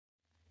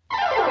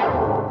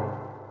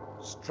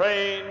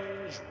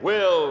Strange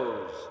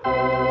Wills.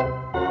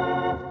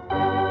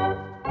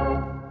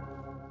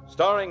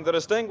 Starring the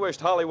distinguished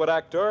Hollywood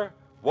actor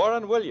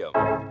Warren William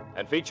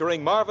and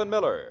featuring Marvin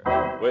Miller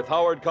with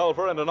Howard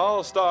Culver and an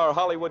all-star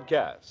Hollywood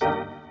cast.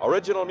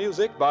 Original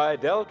music by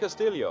Del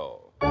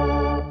Castillo.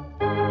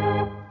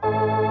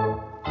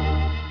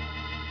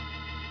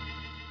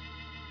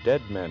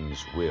 Dead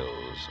men's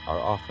wills are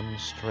often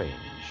strange.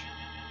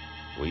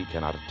 We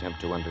cannot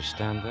attempt to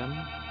understand them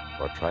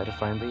or try to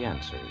find the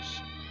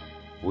answers.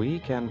 We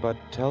can but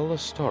tell the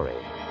story.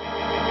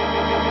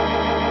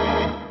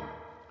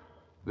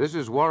 This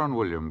is Warren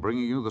William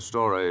bringing you the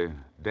story,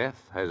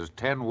 Death Has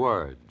 10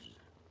 Words.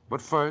 But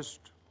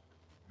first...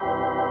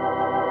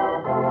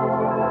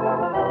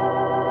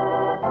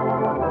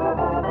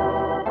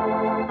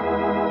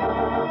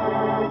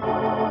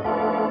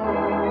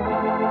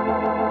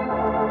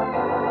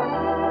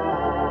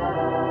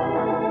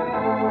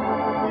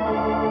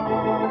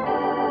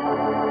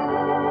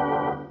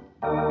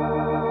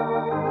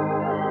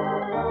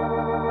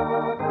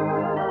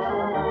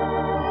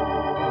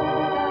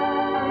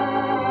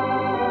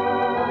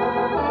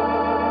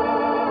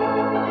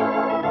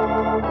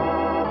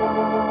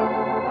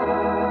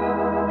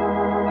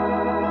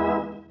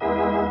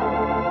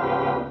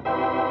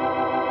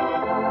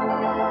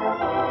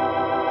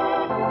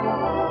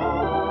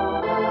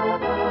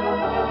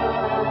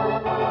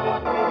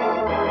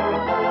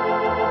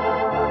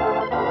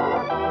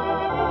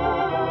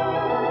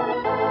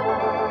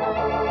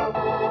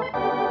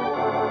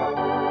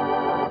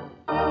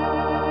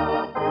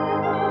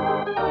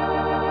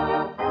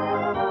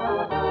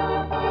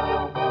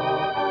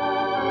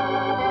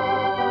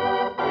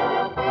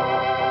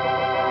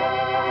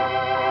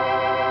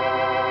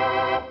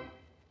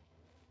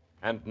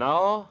 And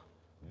now,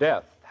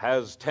 Death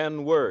Has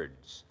 10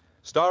 Words,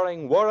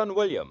 starring Warren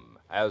William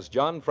as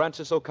John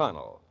Francis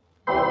O'Connell.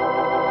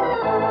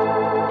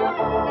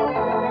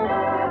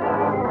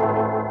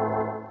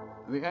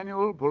 The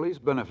annual police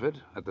benefit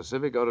at the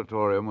Civic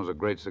Auditorium was a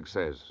great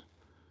success.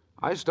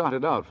 I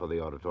started out for the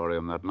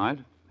auditorium that night.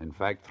 In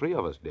fact, 3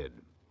 of us did.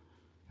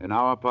 In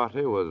our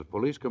party was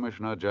Police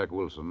Commissioner Jack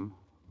Wilson,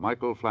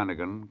 Michael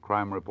Flanagan,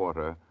 crime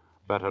reporter,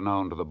 better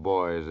known to the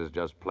boys as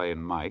just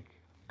plain Mike,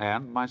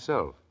 and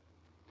myself.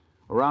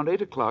 Around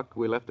 8 o'clock,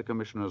 we left the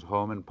commissioner's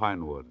home in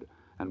Pinewood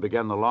and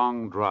began the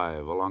long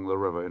drive along the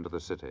river into the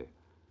city.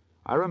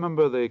 I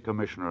remember the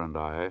commissioner and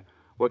I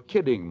were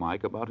kidding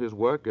Mike about his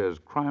work as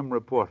crime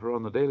reporter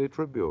on the Daily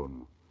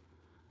Tribune.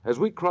 As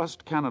we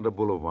crossed Canada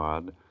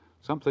Boulevard,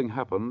 something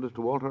happened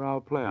to alter our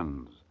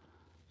plans.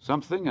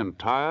 Something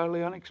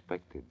entirely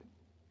unexpected.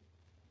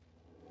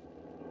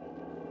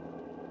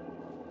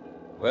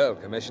 Well,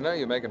 Commissioner,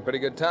 you're making pretty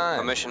good time.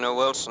 Commissioner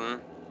Wilson.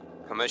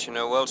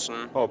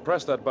 Oh,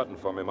 press that button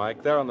for me,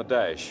 Mike. There on the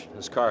dash.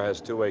 This car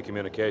has two-way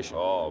communication.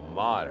 Oh,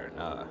 modern,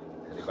 huh?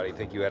 Anybody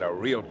think you had a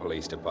real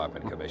police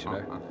department,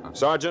 Commissioner?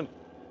 Sergeant,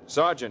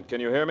 can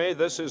you hear me?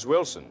 This is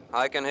Wilson.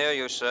 I can hear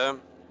you, sir.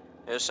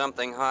 Here's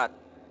something hot.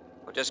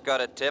 We just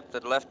got a tip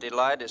that Lefty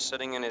Light is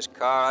sitting in his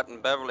car out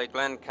in Beverly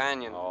Glen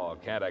Canyon. Oh,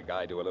 can't a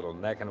guy do a little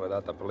necking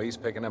without the police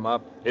picking him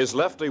up? Is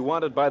Lefty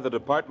wanted by the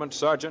department,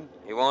 Sergeant?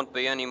 He won't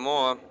be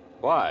anymore.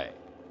 Why?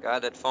 Guy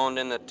that phoned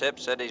in the tip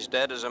said he's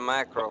dead as a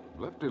mackerel.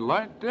 Lefty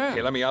Light dead.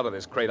 Hey, let me out of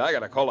this crate. I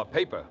gotta call the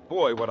paper.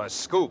 Boy, what a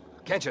scoop.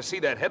 Can't you see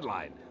that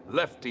headline?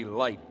 Lefty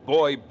Light,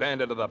 boy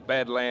bandit of the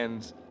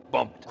Badlands,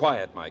 bumped.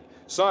 Quiet, Mike.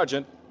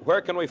 Sergeant,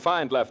 where can we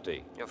find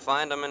Lefty? You'll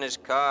find him in his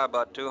car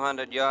about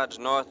 200 yards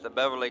north of the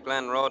Beverly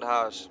Glen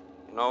Roadhouse.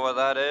 You know where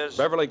that is?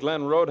 Beverly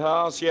Glen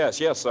Roadhouse?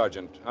 Yes,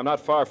 Sergeant. I'm not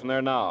far from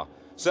there now.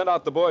 Send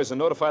out the boys and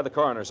notify the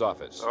coroner's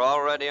office. They're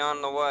already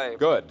on the way.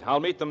 Good. I'll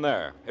meet them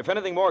there. If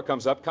anything more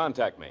comes up,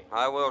 contact me.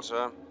 I will,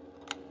 sir.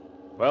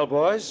 Well,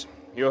 boys,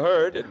 you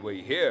heard. Did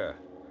we hear?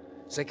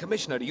 Say,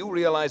 Commissioner, do you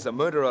realize the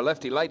murderer of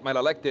Lefty Light might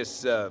elect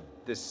this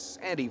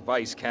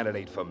anti-vice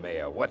candidate for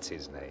mayor? What's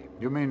his name?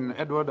 You mean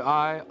Edward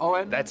I.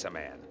 Owen? That's a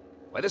man.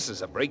 Why, this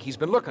is a break he's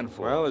been looking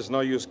for. Well, there's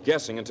no use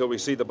guessing until we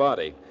see the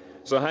body.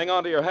 So hang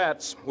on to your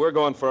hats. We're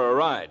going for a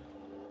ride.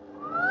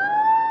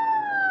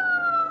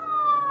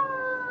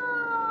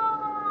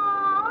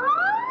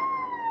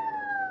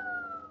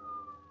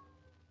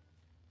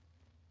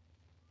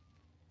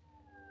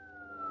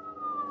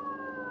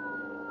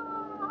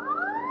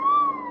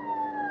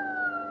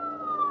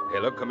 Hey,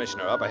 look,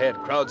 Commissioner, up ahead,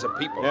 crowds of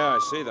people. Yeah, I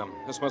see them.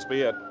 This must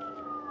be it.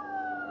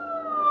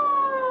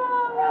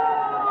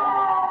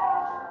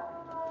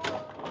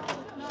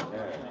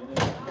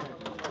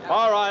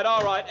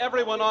 All right,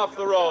 everyone off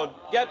the road.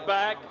 Get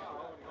back.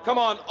 Come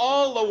on,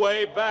 all the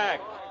way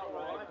back.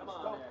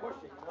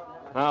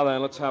 Now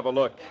then, let's have a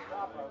look.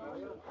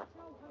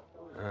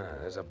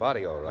 There's a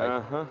body, all right.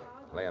 Uh-huh.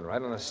 Laying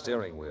right on the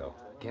steering wheel.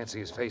 Can't see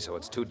his face, so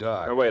it's too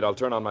dark. Now, wait, I'll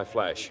turn on my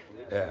flash.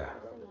 Yeah.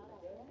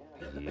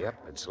 Yep,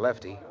 it's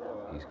Lefty.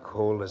 He's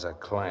cold as a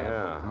clam.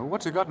 Yeah. Well,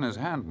 what's he got in his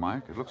hand,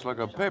 Mike? It looks like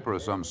a paper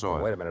of some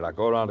sort. Wait a minute, I'll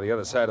go around to the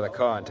other side of the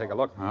car and take a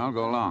look. I'll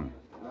go along.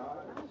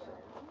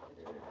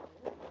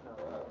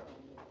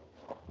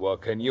 Well,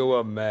 can you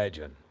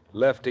imagine?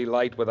 Lefty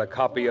Light with a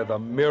copy of the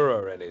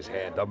Mirror in his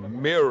hand. The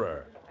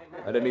Mirror.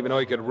 I didn't even know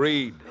he could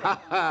read.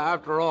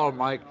 After all,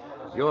 Mike,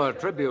 your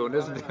Tribune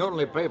isn't the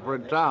only paper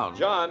in town.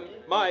 John,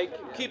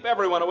 Mike, keep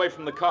everyone away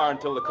from the car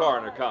until the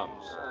coroner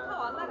comes.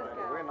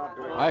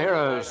 I hear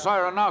a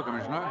siren now,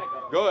 Commissioner.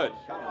 Good.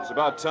 It's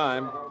about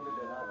time.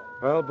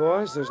 Well,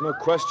 boys, there's no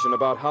question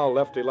about how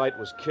Lefty Light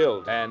was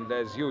killed. And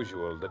as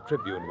usual, the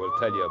Tribune will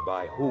tell you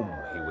by whom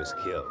he was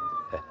killed.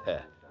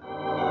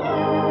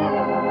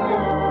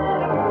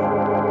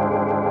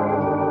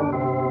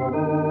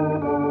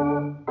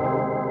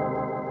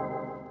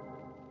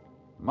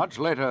 Much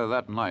later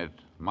that night,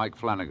 Mike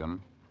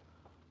Flanagan,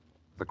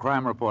 the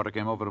crime reporter,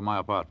 came over to my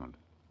apartment.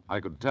 I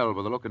could tell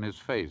by the look in his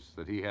face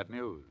that he had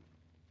news.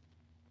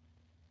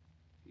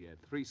 He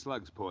had 3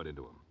 slugs poured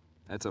into him.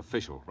 That's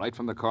official, right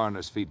from the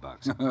coroner's feed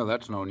box.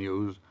 That's no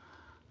news.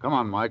 Come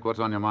on, Mike, what's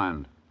on your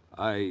mind?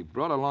 I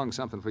brought along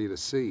something for you to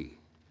see.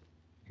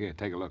 Here,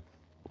 take a look.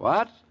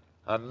 What?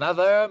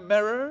 Another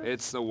mirror?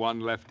 It's the one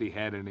Lefty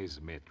had in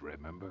his mitt,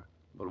 remember?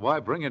 But why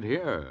bring it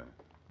here?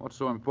 What's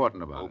so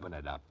important about Open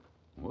it up.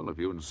 Well, if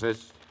you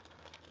insist.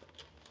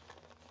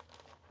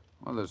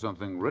 Well, there's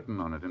something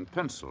written on it in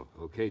pencil.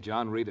 Okay,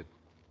 John, read it.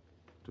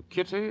 To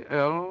Kitty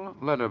L.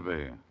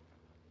 Letterby.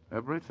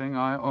 Everything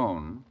I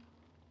own.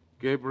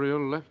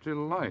 Gabriel Lefty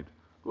Light.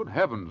 Good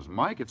heavens,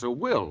 Mike, it's a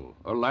will.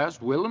 A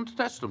last will and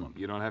testament.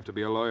 You don't have to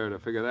be a lawyer to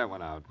figure that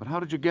one out. But how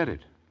did you get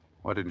it?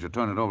 Why didn't you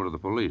turn it over to the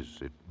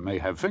police? It may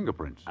have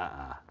fingerprints.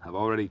 I've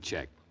already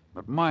checked.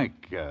 But,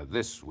 Mike,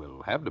 this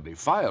will have to be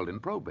filed in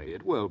probate.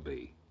 It will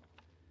be.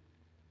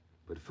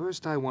 But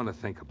first, I want to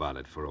think about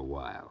it for a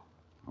while.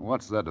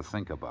 What's there to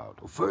think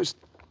about? Well, first,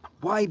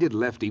 why did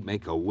Lefty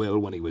make a will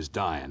when he was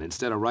dying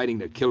instead of writing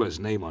the killer's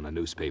name on a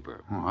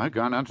newspaper? Oh, I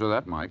can't answer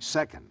that, Mike.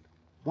 Second,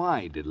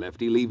 why did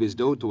Lefty leave his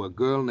dough to a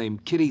girl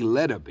named Kitty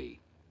Letterby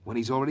when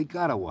he's already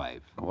got a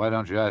wife? Why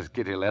don't you ask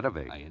Kitty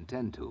Letterby? I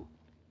intend to.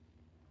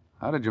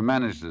 How did you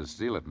manage to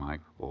steal it,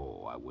 Mike?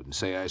 Oh, I wouldn't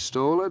say I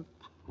stole it.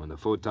 When the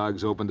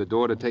photogs opened the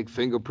door to take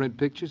fingerprint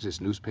pictures,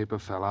 this newspaper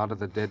fell out of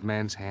the dead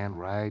man's hand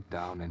right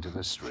down into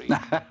the street.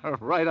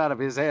 Right out of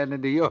his hand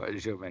into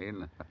yours, you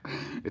mean?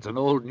 It's an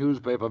old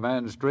newspaper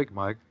man's trick,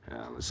 Mike.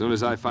 Well, as soon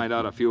as I find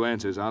out a few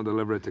answers, I'll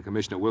deliver it to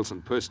Commissioner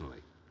Wilson personally.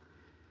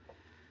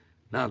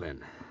 Now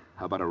then,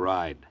 how about a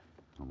ride?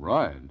 A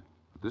ride?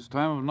 At this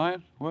time of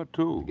night? Where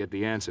to? To get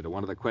the answer to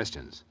one of the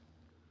questions.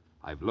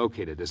 I've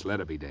located this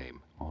Letterby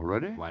dame.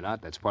 Already? Why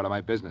not? That's part of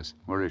my business.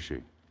 Where is she?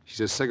 She's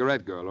a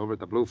cigarette girl over at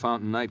the Blue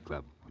Fountain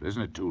nightclub. But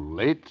isn't it too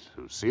late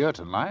to see her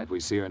tonight? If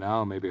we see her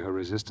now, maybe her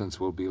resistance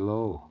will be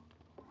low.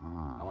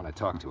 I want to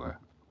talk to her,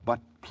 but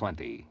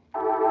plenty.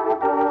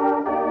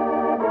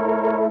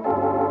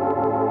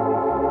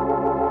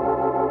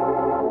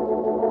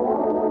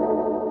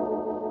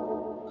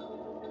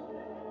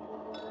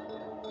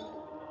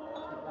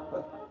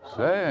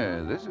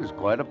 Say, this is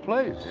quite a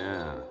place.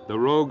 Yeah, the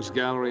Rogues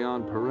Gallery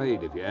on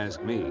parade, if you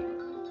ask me.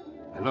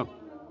 Hey, look.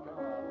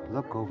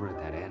 Look over at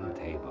that end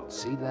table.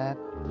 See that?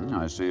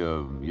 I see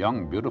a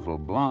young, beautiful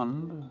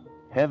blonde,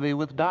 heavy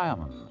with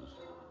diamonds,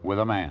 with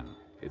a man.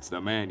 It's the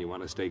man you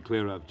want to stay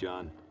clear of,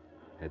 John.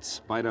 It's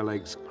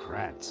Spiderlegs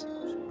Kratz.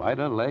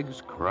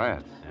 Spiderlegs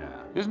Kratz? Yeah.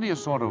 Isn't he a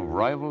sort of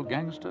rival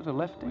gangster to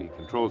Lefty? He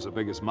controls the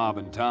biggest mob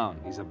in town.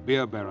 He's a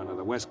beer baron of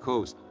the West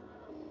Coast.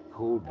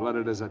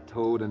 Cold-blooded as a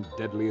toad and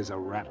deadly as a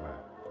rattler.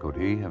 Could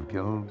he have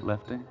killed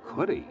Lefty?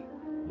 Could he?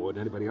 More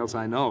than anybody else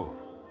I know.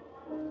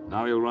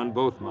 Now he'll run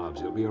both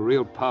mobs. He'll be a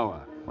real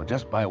power. Well,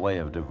 just by way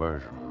of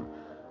diversion,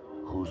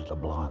 who's the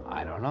blonde?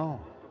 I don't know.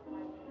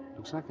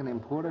 Looks like an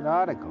imported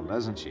article,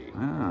 doesn't she?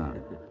 Ah.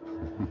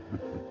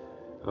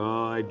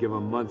 Oh, I'd give a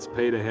month's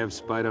pay to have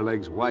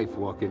Spiderleg's wife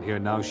walk in here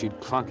now. She'd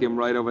clunk him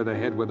right over the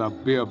head with a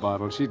beer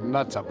bottle. She's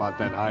nuts about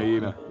that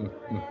hyena.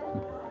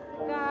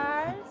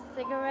 Cigars,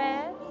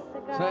 cigarettes,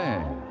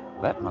 Say,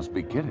 that must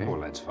be Kitty. Well,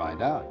 let's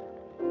find out.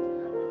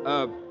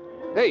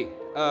 Hey,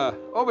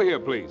 over here,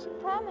 please.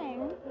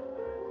 Coming.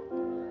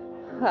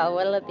 Well,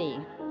 what'll it be?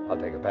 I'll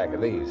take a pack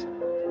of these.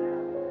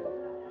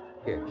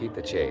 Here, keep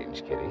the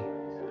change, Kitty.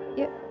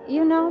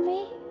 You know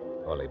me?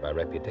 Only by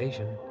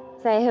reputation.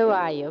 Say, who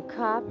are you,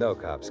 cop? No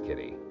cops,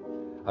 Kitty.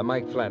 I'm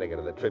Mike Flanagan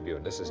of the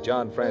Tribune. This is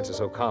John Francis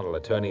O'Connell,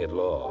 attorney at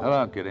law.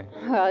 Hello, Kitty.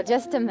 Well,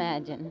 just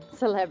imagine.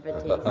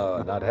 Celebrities.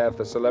 Oh, not half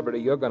the celebrity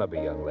you're going to be,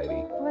 young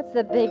lady. What's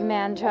the big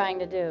man trying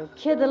to do?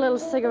 Kid the little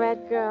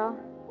cigarette girl?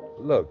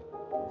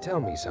 Look, tell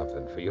me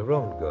something for your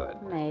own good.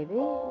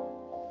 Maybe.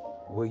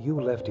 Were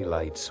you Lefty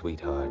Light's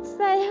sweetheart?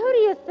 Say, who do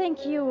you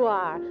think you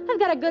are? I've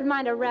got a good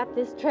mind to wrap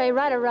this tray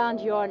right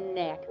around your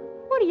neck.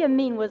 What do you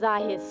mean, was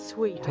I his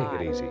sweetheart?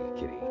 Take it easy,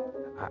 Kitty.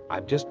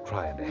 I'm just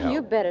trying to help.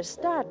 You better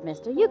start,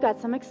 mister. You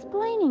got some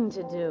explaining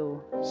to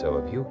do. So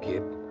have you,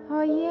 kid.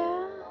 Oh,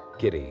 yeah?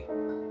 Kitty,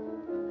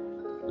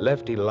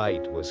 Lefty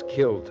Light was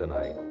killed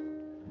tonight.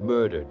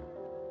 Murdered.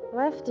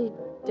 Lefty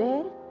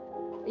dead?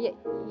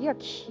 You're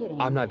kidding.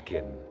 I'm not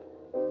kidding.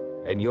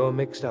 And you're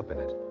mixed up in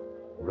it.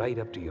 Right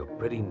up to your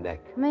pretty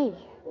neck. Me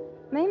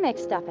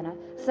mixed up in it.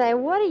 Say,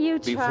 what are you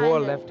trying Before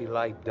to... Lefty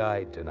Light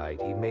died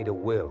tonight, he made a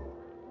will.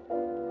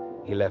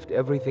 He left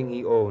everything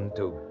he owned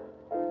to...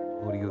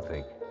 Who do you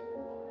think?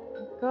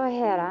 Go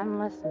ahead, I'm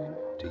listening.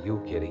 To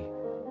you, Kitty.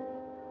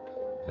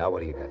 Now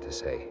what do you got to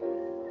say?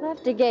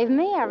 Lefty gave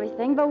me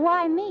everything, but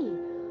why me?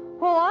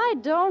 Well, I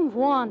don't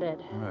want it.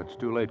 It's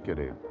too late,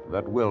 Kitty.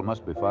 That will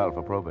must be filed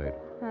for probate.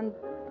 And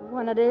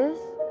when it is?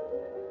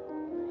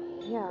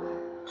 Yeah,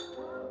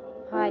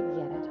 I get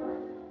it.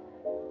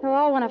 They'll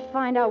all want to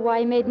find out why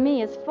he made me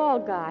his fall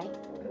guy.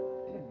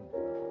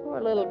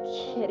 Poor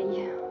little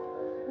Kitty.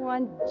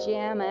 One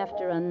jam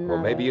after another.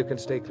 Well, maybe you can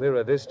stay clear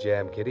of this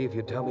jam, Kitty, if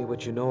you tell me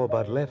what you know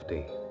about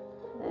Lefty.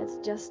 That's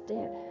just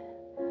it.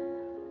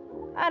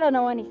 I don't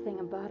know anything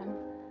about him.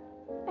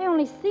 I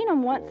only seen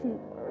him once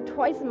or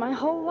twice in my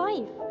whole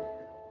life.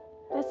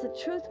 That's the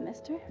truth,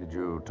 mister. Did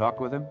you talk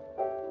with him?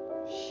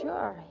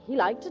 Sure, he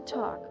liked to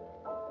talk.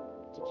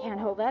 But you can't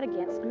hold that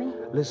against me.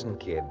 Listen,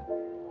 kid.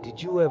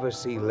 Did you ever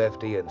see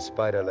Lefty and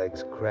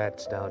Spiderlegs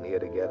Kratz down here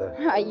together?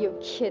 Are you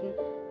kidding?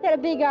 They had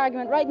a big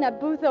argument right in that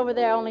booth over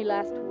there only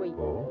last week.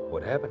 Oh,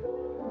 what happened?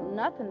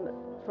 Nothing, but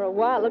for a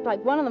while it looked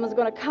like one of them was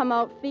going to come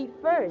out feet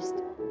first.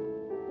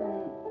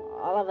 Then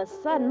all of a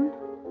sudden,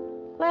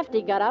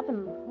 Lefty got up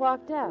and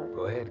walked out.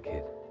 Go ahead,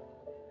 kid.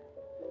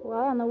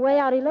 Well, on the way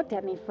out, he looked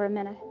at me for a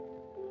minute.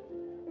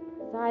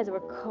 His eyes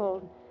were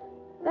cold.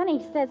 Then he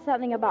said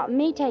something about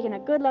me taking a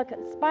good look at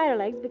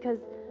Spiderlegs because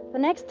the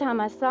next time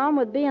I saw him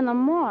would be in the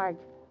morgue.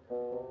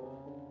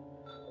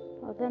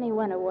 Well, then he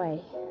went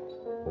away.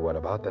 What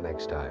about the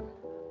next time?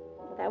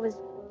 That was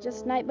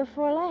just night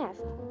before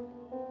last.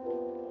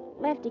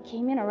 Lefty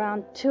came in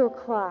around 2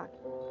 o'clock.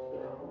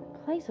 The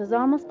place was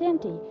almost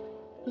empty.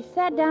 He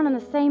sat down in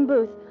the same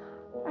booth.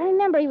 I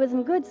remember he was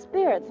in good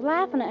spirits,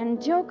 laughing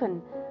and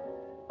joking.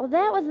 Oh,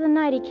 that was the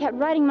night he kept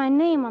writing my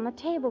name on the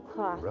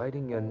tablecloth.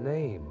 Writing your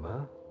name,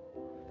 huh?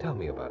 Tell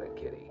me about it,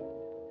 Kitty.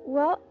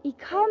 Well, he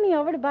called me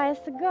over to buy a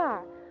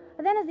cigar.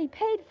 And then as he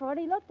paid for it,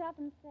 he looked up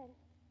and said...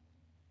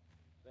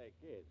 Say,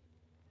 kid,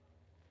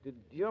 did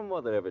your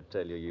mother ever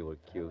tell you were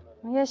cute?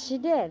 Yes, she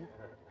did.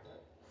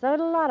 So did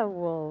a lot of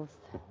wolves.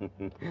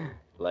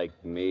 Like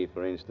me,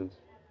 for instance?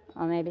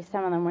 Or maybe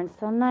some of them weren't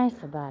so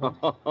nice about it.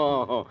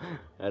 Oh,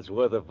 that's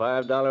worth a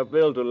 $5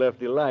 bill to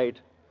Lefty Light.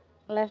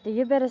 Lefty,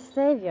 you better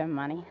save your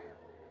money.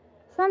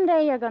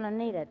 Someday you're going to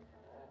need it.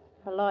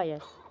 For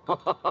lawyers.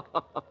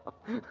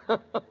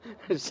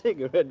 A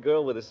cigarette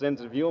girl with a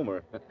sense of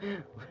humor.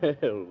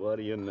 Well, what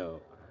do you know?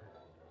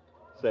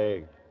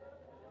 Say,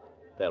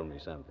 tell me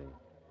something.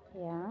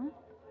 Yeah?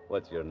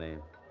 What's your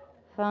name?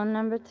 Phone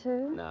number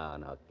 2?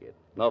 No, kid.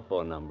 No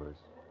phone numbers.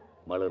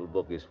 My little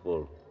book is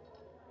full.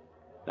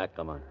 Now,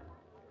 come on.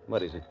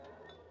 What is it?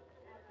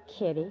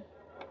 Kitty.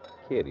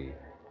 Kitty.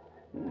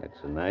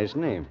 That's a nice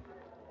name.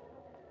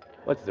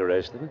 What's the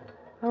rest of it?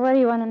 Well, what do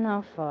you want to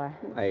know for?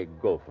 I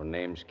go for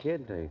names,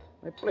 kid.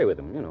 I play with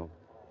them, you know.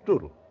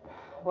 Doodle.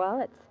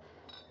 Well,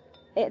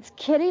 it's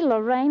Kitty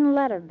Lorraine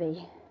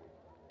Letterby.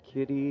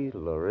 Kitty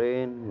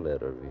Lorraine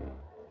Letterby.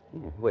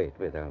 Yeah, wait.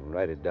 I'll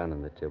write it down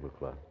on the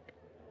tablecloth.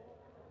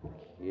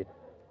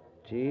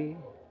 Kitty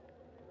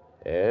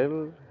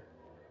L.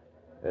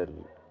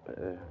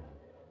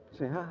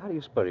 Say, how do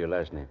you spell your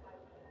last name?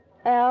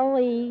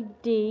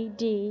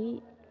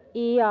 Ledderby.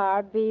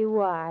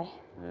 Ledderby.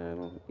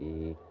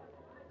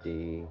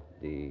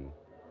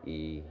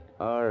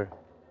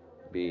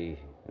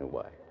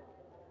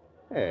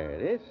 There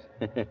it is.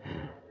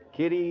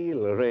 Kitty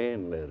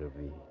Lorraine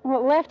Letterby.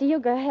 Well, Lefty, you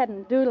go ahead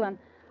and doodle, and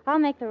I'll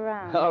make the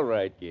round. All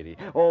right, Kitty.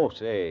 Oh,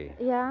 say.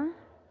 Yeah?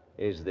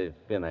 Here's the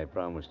fin I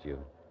promised you.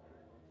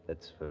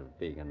 That's for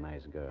being a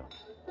nice girl.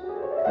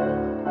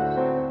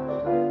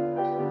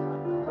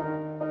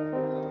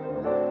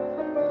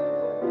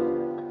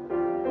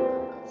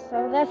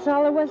 So that's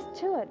all there was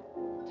to it.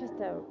 Just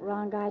a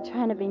wrong guy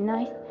trying to be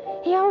nice.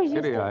 He always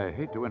used Kitty, to... I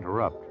hate to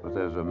interrupt, but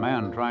there's a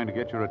man trying to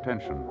get your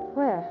attention.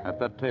 Where? At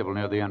that table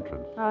near the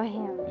entrance. Oh,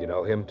 him. You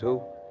know him,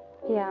 too?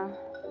 Yeah.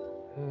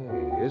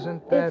 Hey,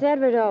 isn't that... It's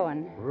Edward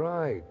Owen.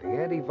 Right, the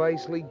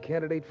anti-vice league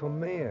candidate for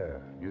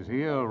mayor. Is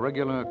he a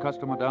regular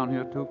customer down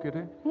here, too,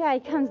 Kitty? Yeah,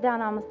 he comes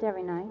down almost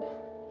every night.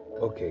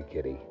 Okay,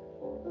 Kitty.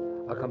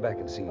 I'll come back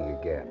and see you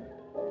again.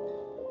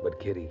 But,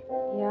 Kitty,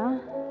 Yeah?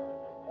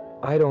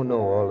 I don't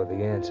know all of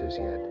the answers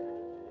yet.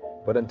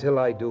 But until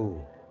I do,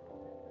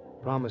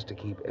 promise to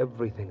keep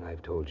everything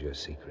I've told you a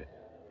secret.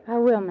 I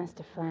will,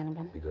 Mr.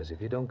 Flanagan. Because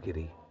if you don't,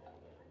 Kitty,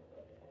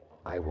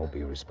 I won't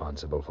be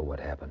responsible for what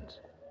happens.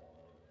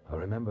 Now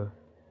remember,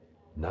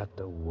 not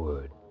a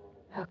word.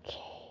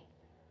 Okay.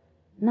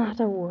 Not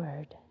a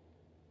word.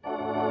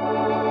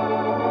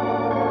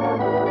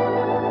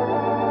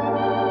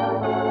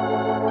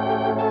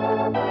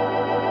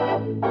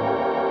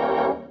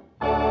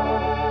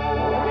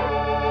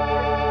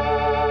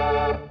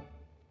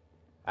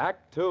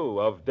 Act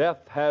 2 of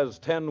Death Has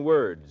 10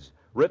 Words,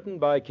 written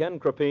by Ken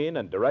Crepine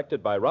and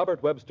directed by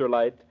Robert Webster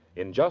Light,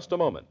 in just a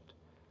moment.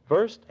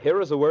 First,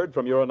 here is a word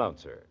from your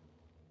announcer.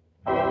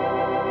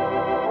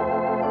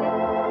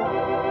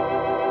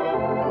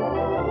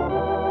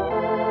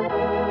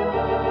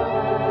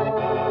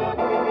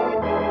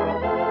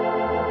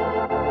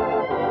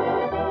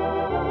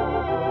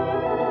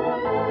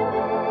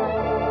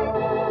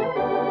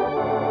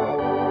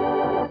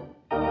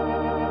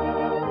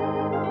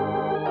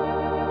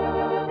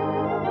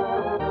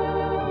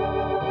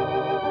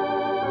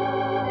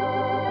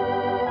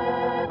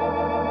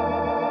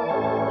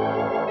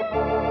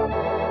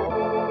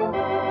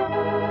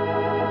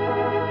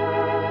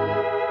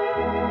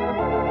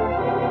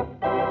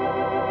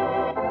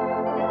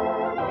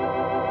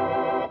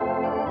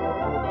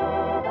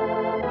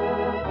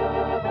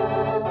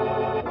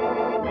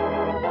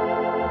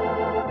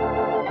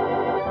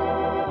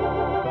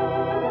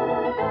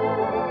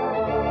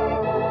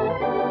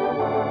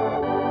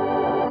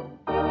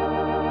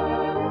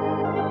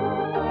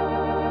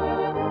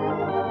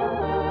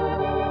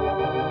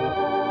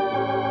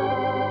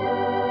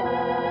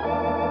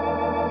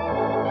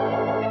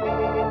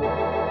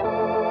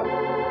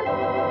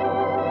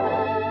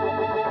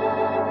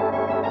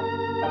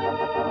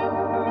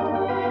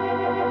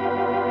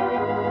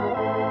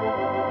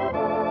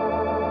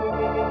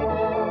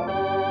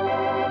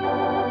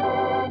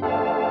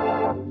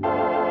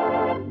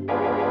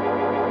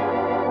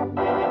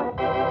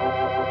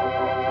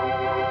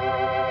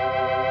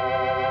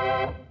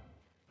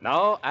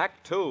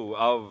 Two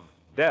of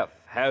Death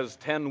Has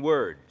 10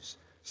 Words,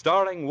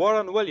 starring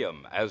Warren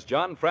William as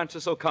John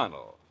Francis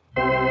O'Connell.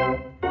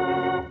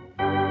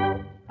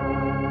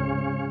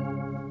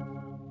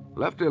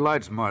 Lefty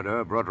Light's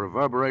murder brought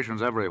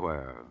reverberations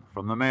everywhere,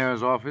 from the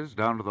mayor's office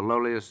down to the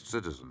lowliest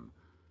citizen.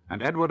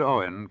 And Edward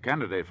Owen,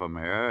 candidate for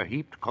mayor,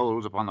 heaped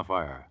coals upon the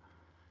fire.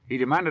 He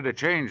demanded a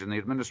change in the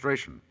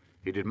administration.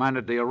 He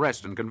demanded the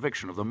arrest and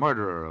conviction of the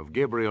murderer of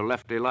Gabriel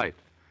Lefty Light.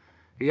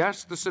 He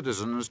asked the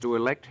citizens to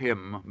elect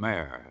him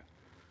mayor.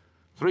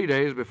 3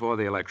 days before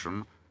the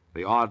election,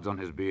 the odds on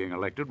his being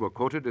elected were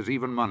quoted as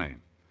even money.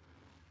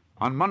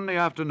 On Monday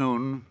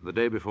afternoon, the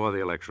day before the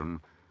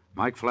election,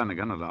 Mike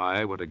Flanagan and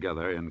I were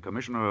together in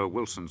Commissioner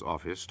Wilson's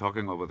office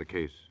talking over the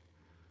case.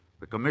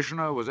 The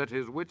commissioner was at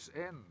his wits'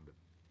 end.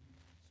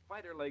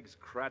 Spiderlegs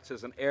Kratz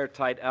has an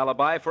airtight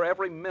alibi for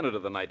every minute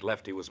of the night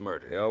Lefty was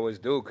murdered. They always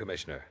do,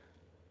 Commissioner.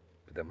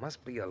 But there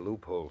must be a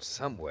loophole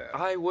somewhere.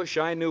 I wish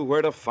I knew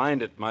where to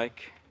find it,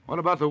 Mike. What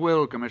about the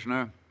will,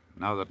 Commissioner?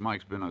 Now that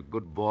Mike's been a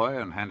good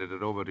boy and handed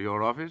it over to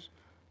your office,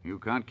 you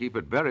can't keep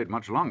it buried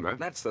much longer.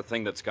 That's the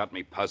thing that's got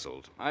me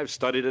puzzled. I've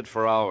studied it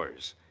for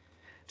hours.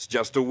 It's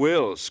just a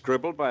will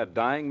scribbled by a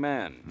dying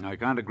man. I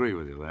can't agree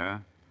with you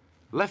there.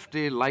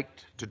 Lefty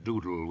liked to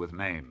doodle with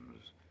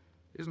names.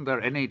 Isn't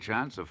there any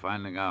chance of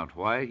finding out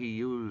why he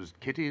used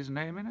Kitty's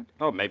name in it?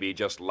 Oh, maybe he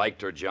just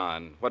liked her,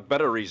 John. What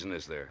better reason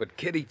is there? But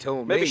Kitty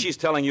told me... Maybe she's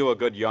telling you a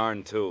good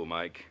yarn, too,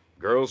 Mike.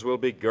 Girls will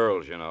be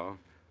girls, you know.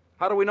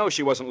 How do we know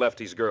she wasn't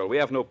Lefty's girl? We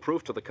have no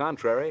proof to the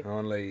contrary.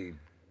 Only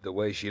the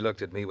way she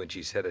looked at me when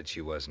she said it,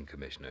 she wasn't,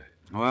 Commissioner.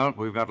 Well,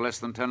 we've got less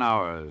than 10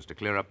 hours to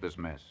clear up this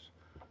mess.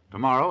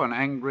 Tomorrow, an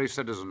angry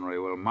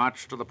citizenry will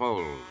march to the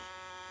polls.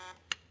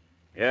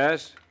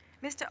 Yes?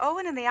 Mr.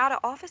 Owen in the outer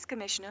office,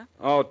 Commissioner.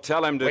 Oh,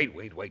 tell him to...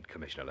 Wait,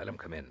 Commissioner. Let him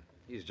come in.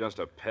 He's just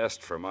a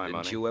pest for my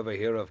money. Didn't you ever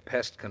hear of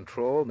pest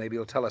control? Maybe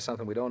he'll tell us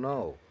something we don't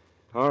know.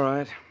 All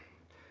right.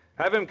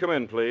 Have him come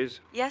in,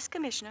 please. Yes,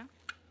 Commissioner.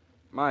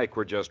 Mike,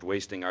 we're just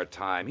wasting our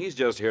time. He's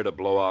just here to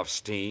blow off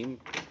steam.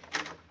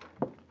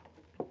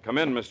 Come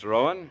in, Mr.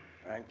 Owen.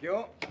 Thank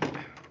you.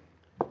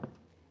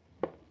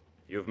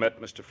 You've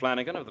met Mr.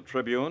 Flanagan of the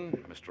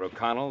Tribune, Mr.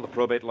 O'Connell, the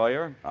probate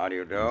lawyer. How do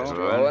you do?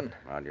 Mr. Owen.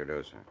 How do you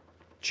do, sir?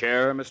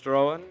 Chair, Mr.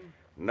 Owen.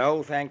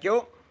 No, thank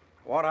you.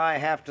 What I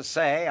have to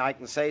say, I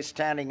can say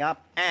standing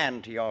up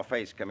and to your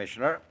face,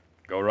 Commissioner.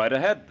 Go right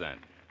ahead, then.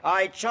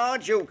 I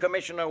charge you,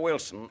 Commissioner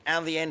Wilson,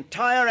 and the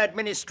entire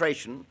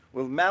administration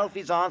with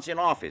malfeasance in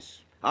office.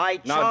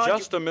 Now,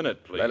 just a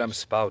minute, please. Let him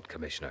spout,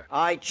 Commissioner.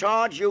 I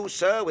charge you,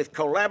 sir, with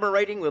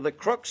collaborating with the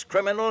crooks,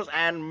 criminals,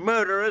 and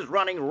murderers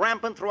running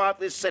rampant throughout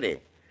this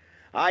city.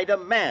 I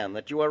demand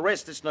that you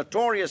arrest this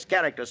notorious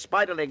character,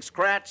 Spiderlegs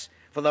Kratz,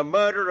 for the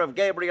murder of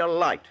Gabriel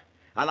Light.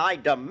 And I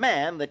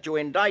demand that you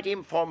indict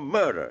him for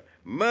murder.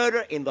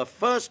 Murder in the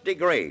first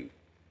degree.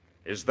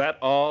 Is that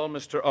all,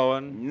 Mr.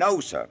 Owen?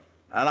 No, sir.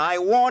 And I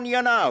warn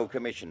you now,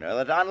 Commissioner,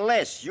 that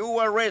unless you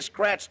arrest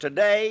Kratz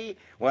today,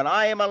 when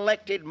I am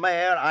elected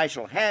mayor, I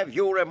shall have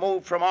you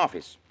removed from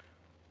office.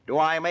 Do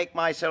I make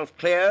myself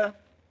clear?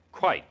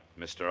 Quite,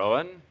 Mr.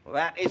 Owen.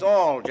 That is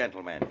all,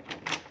 gentlemen.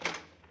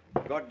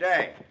 Good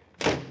day.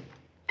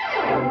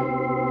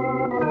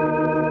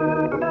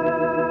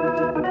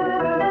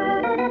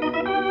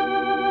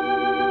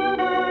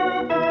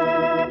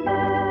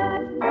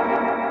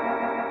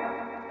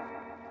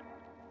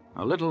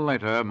 A little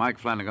later, Mike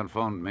Flanagan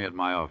phoned me at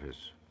my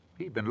office.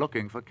 He'd been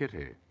looking for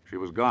Kitty. She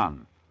was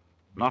gone.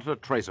 Not a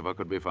trace of her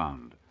could be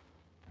found.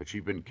 Had she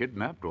been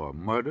kidnapped or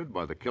murdered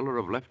by the killer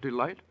of Lefty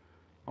Light?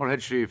 Or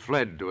had she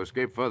fled to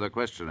escape further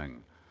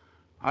questioning?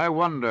 I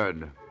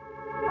wondered.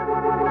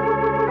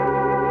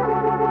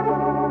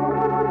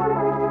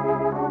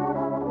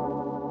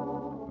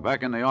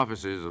 Back in the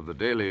offices of the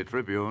Daily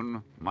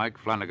Tribune, Mike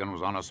Flanagan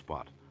was on a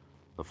spot.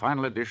 The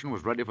final edition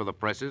was ready for the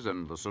presses,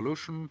 and the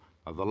solution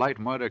of the Light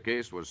murder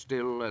case was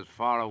still as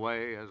far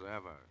away as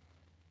ever.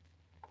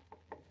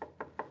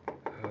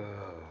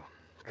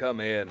 Come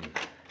in.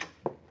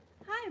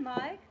 Hi,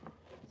 Mike.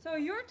 So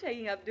you're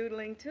taking up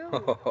doodling, too.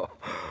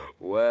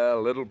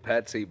 Well, little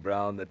Patsy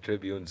Brown, the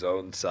Tribune's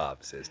own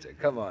sob sister.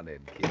 Come on in,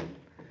 kid.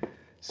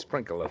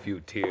 Sprinkle a few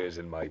tears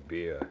in my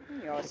beer.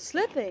 You're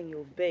slipping,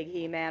 you big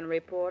He-Man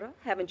reporter.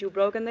 Haven't you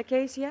broken the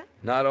case yet?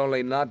 Not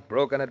only not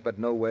broken it, but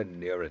nowhere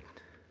near it.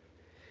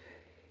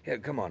 Here,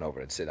 come on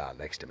over and sit down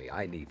next to me.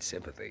 I need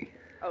sympathy.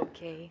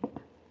 Okay.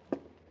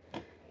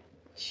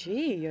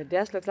 Gee, your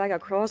desk looks like a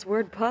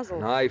crossword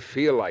puzzle. I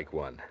feel like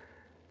one.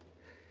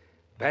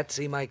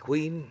 Patsy, my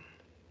queen,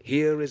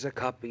 here is a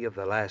copy of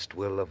the last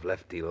will of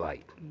Lefty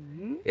Light.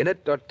 Mm-hmm. In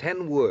it are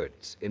 10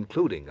 words,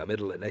 including a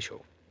middle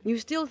initial. You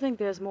still think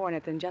there's more in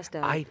it than just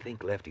a... I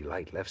think Lefty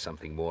Light left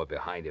something more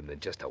behind him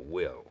than just a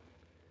will.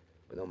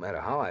 But no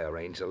matter how I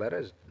arrange the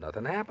letters,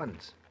 nothing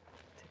happens.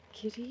 To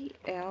Kitty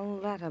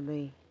L.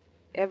 Latterby.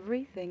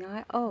 Everything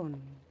I own.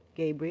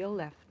 Gabriel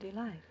Lefty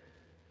Light.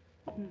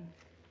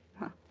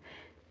 Huh.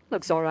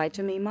 Looks all right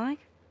to me, Mike.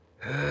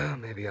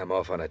 Maybe I'm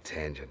off on a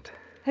tangent.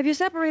 Have you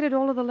separated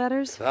all of the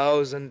letters?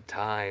 1,000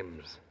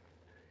 times.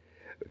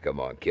 Come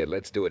on, kid.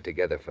 Let's do it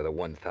together for the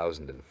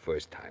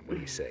 1,001st time. What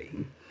do you say?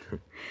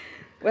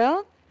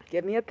 Well,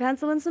 give me a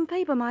pencil and some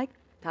paper, Mike.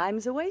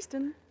 Time's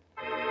a-wasting.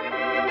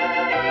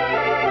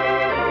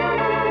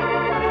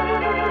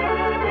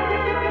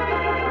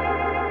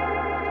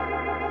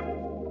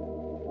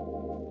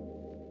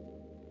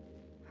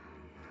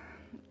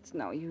 It's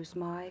no use,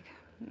 Mike.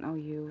 No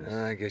use.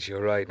 I guess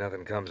you're right.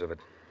 Nothing comes of it.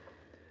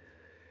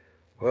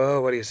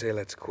 Well, what do you say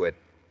let's quit?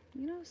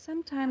 You know,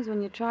 sometimes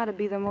when you try to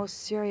be the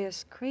most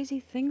serious,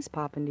 crazy things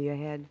pop into your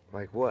head.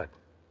 Like what?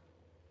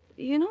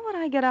 You know what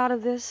I get out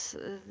of this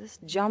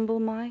jumble,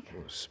 Mike?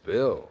 Oh,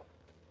 spill.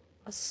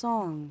 A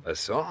song. A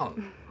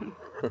song?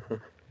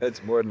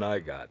 That's more than I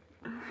got.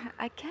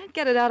 I can't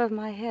get it out of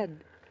my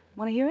head.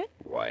 Want to hear it?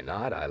 Why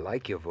not? I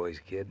like your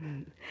voice, kid.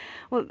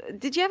 Well,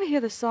 did you ever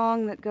hear the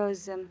song that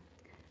goes,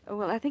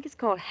 well, I think it's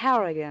called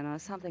Harrigan or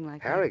something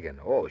like that. Harrigan?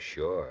 Oh,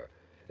 sure.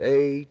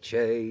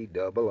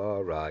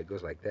 H-A-R-R-I.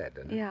 Goes like that,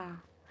 doesn't it? Yeah.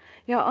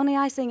 Yeah, only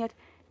I sing it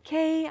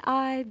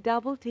K-I-T-T-Y,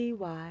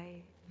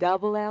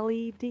 double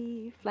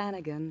L-E-D,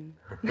 Flanagan.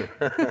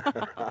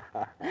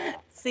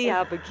 See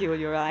how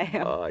peculiar I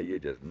am. Oh, you're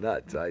just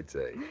nuts, I'd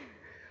say.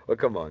 Well,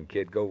 come on,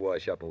 kid. Go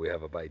wash up and we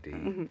have a bite to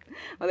eat.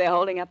 Well, they're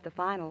holding up the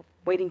final,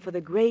 waiting for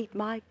the great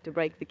Mike to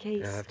break the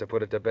case. You have to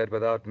put it to bed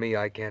without me.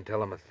 I can't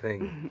tell him a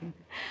thing.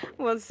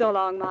 Well, so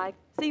long, Mike.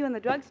 See you in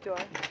the drugstore.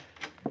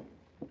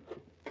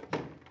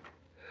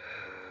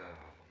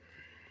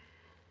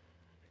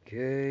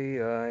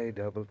 K-I-T-T-Y,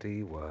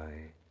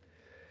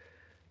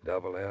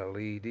 double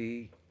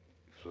L-E-D,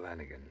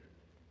 Flanagan.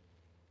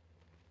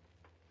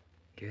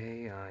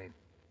 K-I-T-T-Y,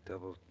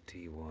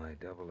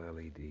 double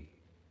L-E-D.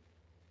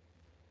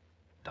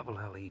 Double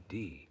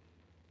L-E-D.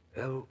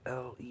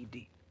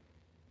 L-L-E-D.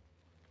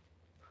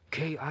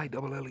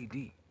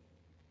 K-I-double-L-E-D.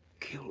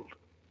 Killed.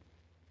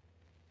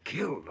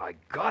 Killed. I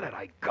got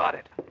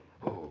it.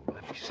 Oh,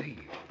 let me see.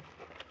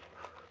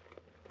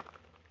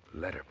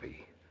 Letter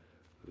B.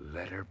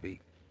 Letter B.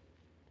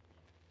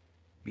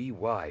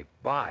 B-Y.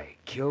 By.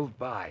 Killed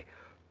by.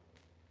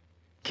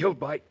 Killed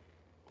by.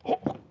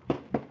 Oh.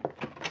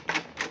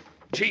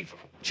 Chief.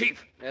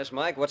 Yes,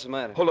 Mike, what's the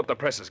matter? Hold up the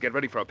presses. Get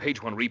ready for a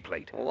page 1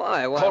 replate.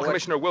 Why? Call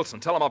Commissioner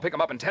Wilson. Tell him I'll pick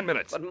him up in 10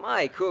 minutes. But,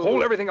 Mike, who...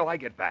 Hold everything till I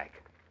get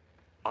back.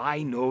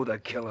 I know the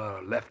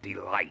killer, Lefty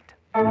Light.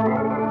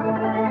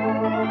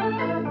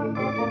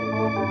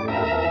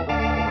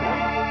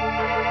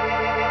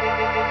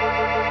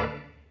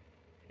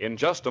 In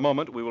just a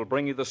moment, we will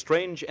bring you the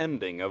strange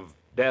ending of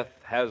Death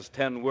Has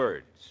 10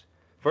 Words.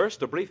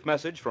 First, a brief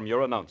message from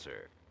your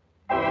announcer.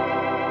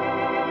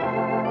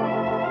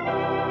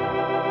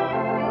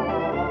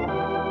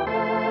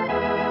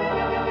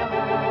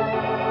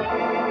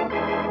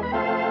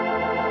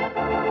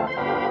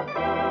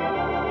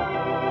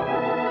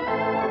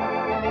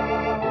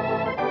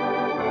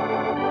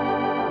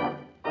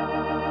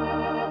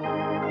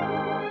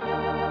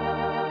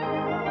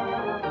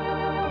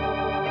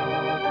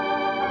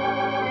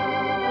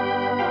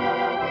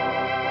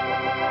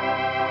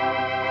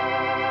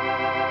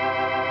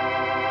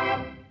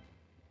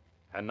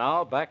 And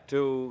now back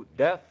to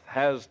Death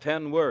Has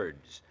 10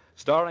 Words,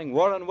 starring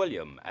Warren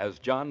William as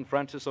John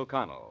Francis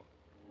O'Connell.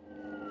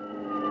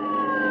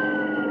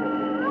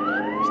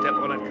 Step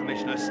on it,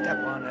 Commissioner.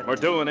 Step on it. We're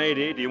doing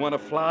 80. Do you want to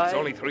fly? It's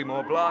only 3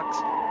 more blocks.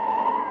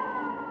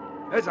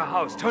 There's a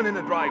house. Turn in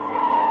the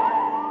driveway.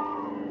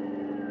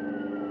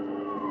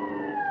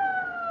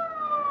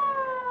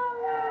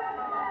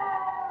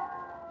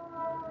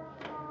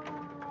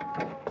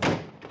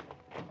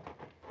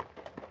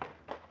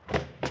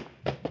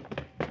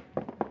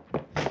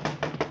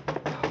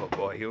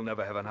 He'll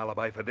never have an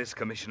alibi for this,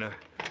 Commissioner.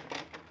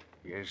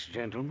 Yes,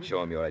 gentlemen?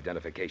 Show him your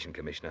identification,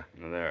 Commissioner.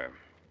 There.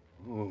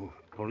 Oh,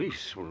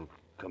 police will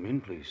come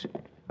in, please.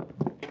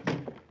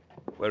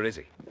 Where is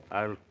he?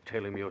 I'll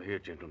tell him you're here,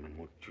 gentlemen.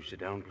 Won't you sit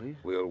down, please?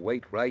 We'll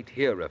wait right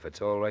here if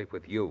it's all right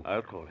with you.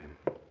 I'll call him.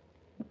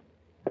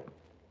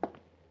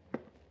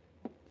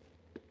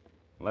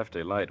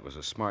 Lefty Light was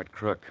a smart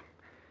crook.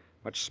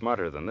 Much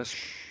smarter than this.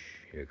 Shh.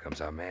 Here comes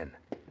our man.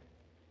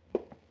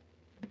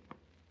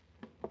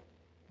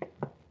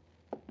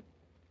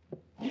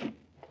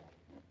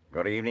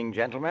 Good evening,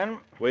 gentlemen.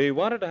 We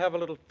wanted to have a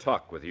little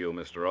talk with you,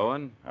 Mr.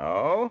 Owen.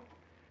 Oh?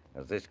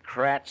 Has this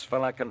Kratz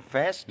fella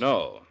confessed?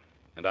 No,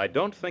 and I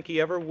don't think he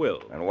ever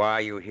will. And why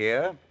are you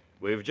here?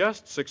 We've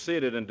just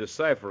succeeded in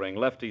deciphering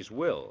Lefty's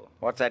will.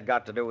 What's that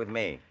got to do with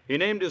me? He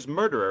named his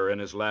murderer in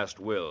his last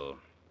will.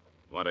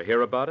 Want to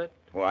hear about it?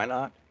 Why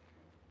not?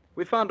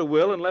 We found a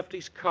will in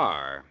Lefty's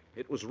car.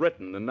 It was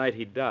written the night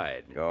he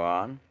died. Go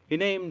on. He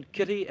named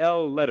Kitty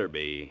L.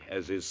 Letterby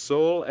as his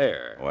sole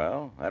heir.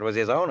 Well, that was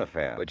his own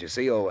affair. But you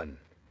see, Owen,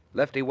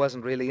 Lefty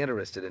wasn't really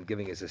interested in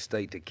giving his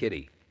estate to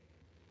Kitty.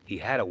 He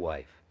had a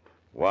wife.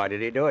 Why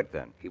did he do it,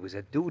 then? He was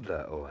a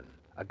doodler, Owen.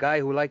 A guy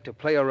who liked to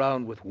play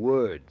around with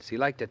words. He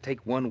liked to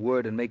take one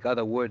word and make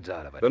other words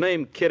out of it. The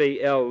name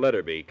Kitty L.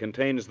 Letterby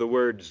contains the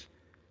words,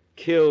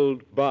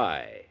 killed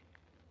by.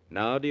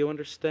 Now do you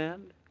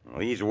understand? Well,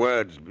 these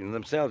words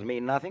themselves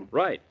mean nothing.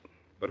 Right.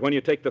 But when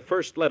you take the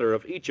first letter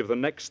of each of the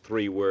next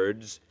 3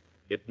 words,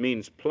 It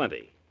means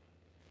plenty.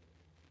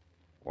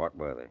 What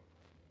were they?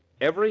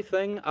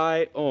 Everything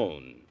I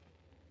own.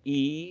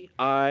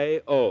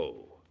 E-I-O.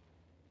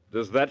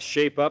 Does that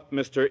shape up,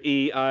 Mr.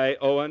 E.I.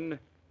 Owen?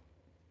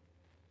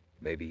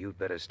 Maybe you'd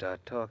better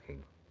start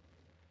talking.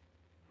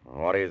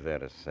 What is there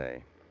to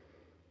say?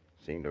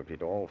 Seemed to have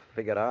it all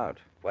figured out.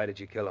 Why did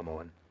you kill him,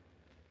 Owen?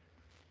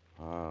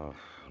 Oh,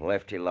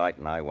 Lefty Light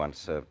and I once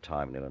served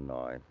time in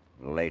Illinois.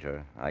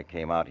 Later, I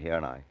came out here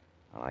and I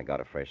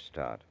got a fresh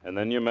start. And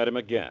then you met him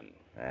again.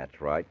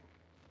 That's right.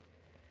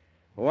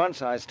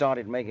 Once I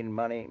started making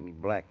money, he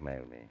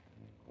blackmailed me.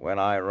 When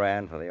I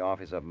ran for the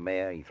office of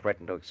mayor, he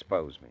threatened to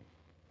expose me.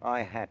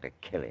 I had to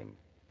kill him.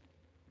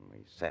 He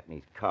sat in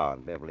his car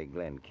in Beverly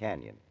Glen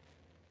Canyon.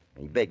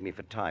 He begged me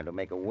for time to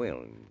make a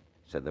will and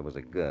said there was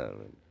a girl.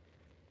 And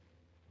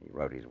he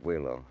wrote his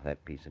will on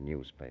that piece of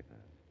newspaper.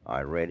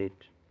 I read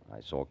it.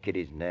 I saw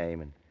Kitty's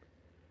name,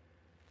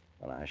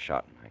 and I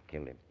shot him. I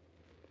killed him.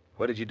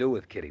 What did you do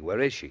with Kitty? Where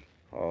is she?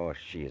 Oh,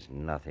 she has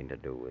nothing to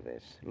do with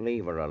this.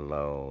 Leave her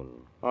alone.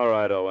 All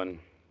right, Owen.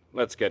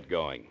 Let's get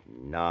going.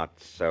 Not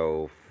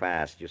so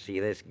fast. You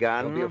see this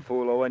gun? Don't be a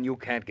fool, Owen. You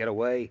can't get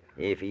away.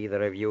 If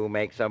either of you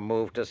makes a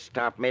move to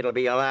stop me, it'll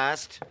be your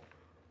last.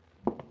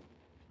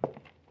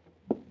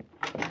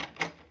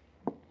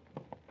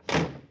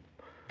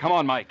 Come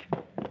on, Mike.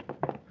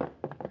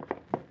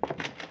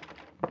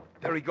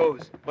 There he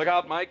goes. Look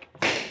out, Mike.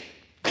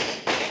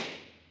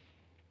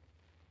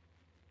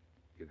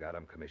 You got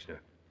him, Commissioner.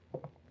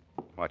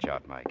 Watch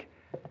out, Mike.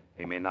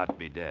 He may not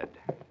be dead.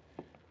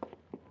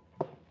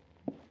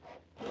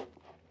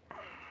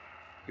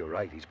 You're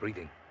right. He's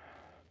breathing.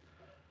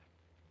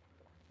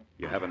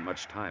 You haven't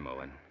much time,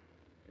 Owen.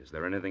 Is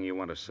there anything you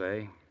want to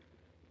say?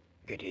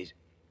 Kitty's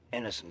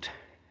innocent.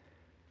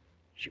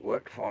 She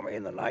worked for me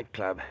in the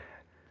nightclub.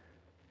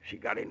 She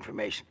got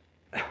information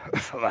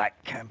for my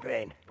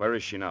campaign. Where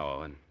is she now,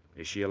 Owen?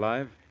 Is she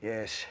alive?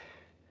 Yes.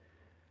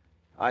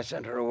 I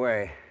sent her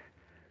away.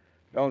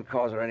 Don't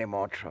cause her any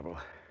more trouble.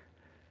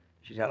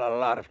 She's had a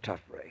lot of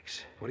tough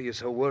breaks. What are you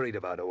so worried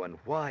about, Owen?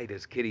 Why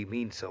does Kitty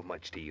mean so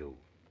much to you?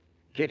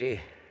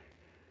 Kitty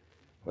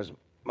was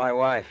my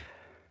wife.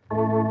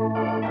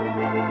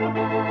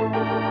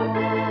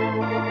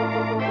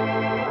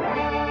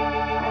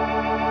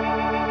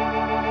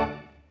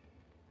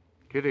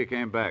 Kitty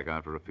came back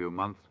after a few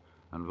months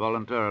and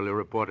voluntarily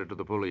reported to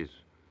the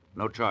police.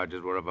 No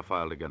charges were ever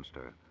filed against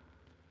her.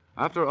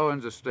 After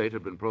Owen's estate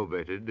had been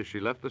probated, she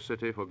left the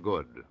city for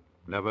good,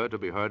 never to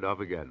be heard of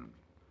again.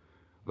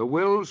 The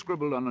will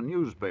scribbled on a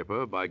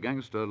newspaper by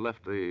gangster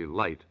Lefty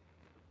Light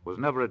was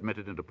never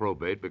admitted into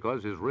probate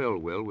because his real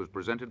will was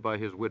presented by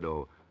his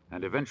widow,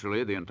 and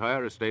eventually the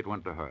entire estate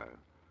went to her.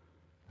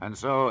 And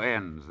so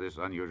ends this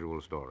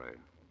unusual story,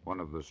 one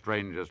of the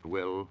strangest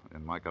will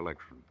in my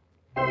collection.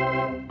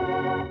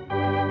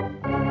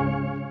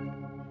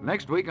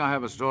 Next week, I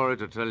have a story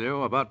to tell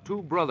you about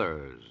two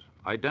brothers,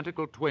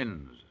 identical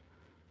twins.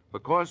 The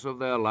course of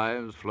their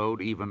lives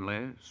flowed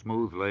evenly,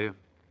 smoothly,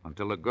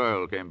 until a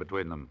girl came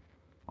between them.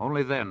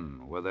 Only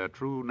then were their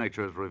true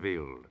natures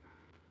revealed.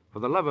 For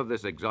the love of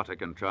this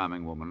exotic and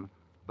charming woman,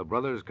 the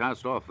brothers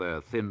cast off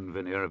their thin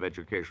veneer of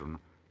education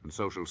and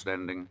social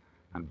standing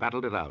and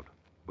battled it out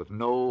with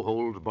no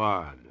holds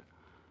barred.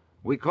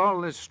 We call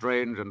this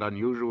strange and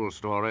unusual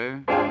story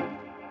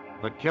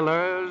The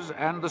Killers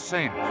and the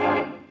Saints.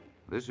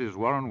 This is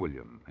Warren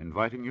William,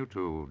 inviting you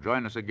to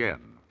join us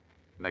again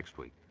next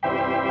week.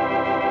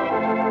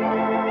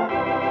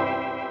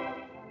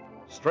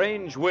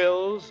 Strange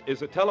Wills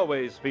is a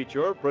Teleways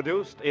feature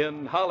produced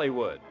in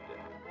Hollywood.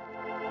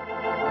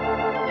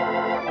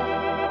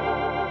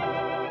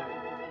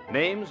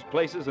 Names,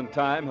 places, and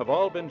time have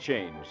all been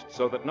changed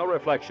so that no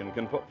reflection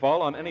can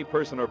fall on any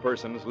person or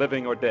persons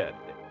living or dead.